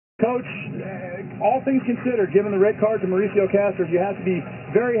Coach, all things considered, given the red card to Mauricio Castro, you have to be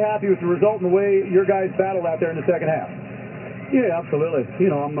very happy with the result and the way your guys battled out there in the second half. Yeah, absolutely.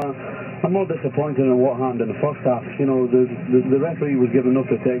 You know, I'm more disappointed in what happened in the first half. You know, the referee was giving no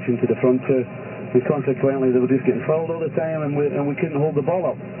protection to the front two, and consequently they were just getting fouled all the time, and we couldn't hold the ball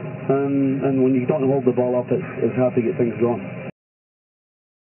up. And when you don't hold the ball up, it's hard to get things going.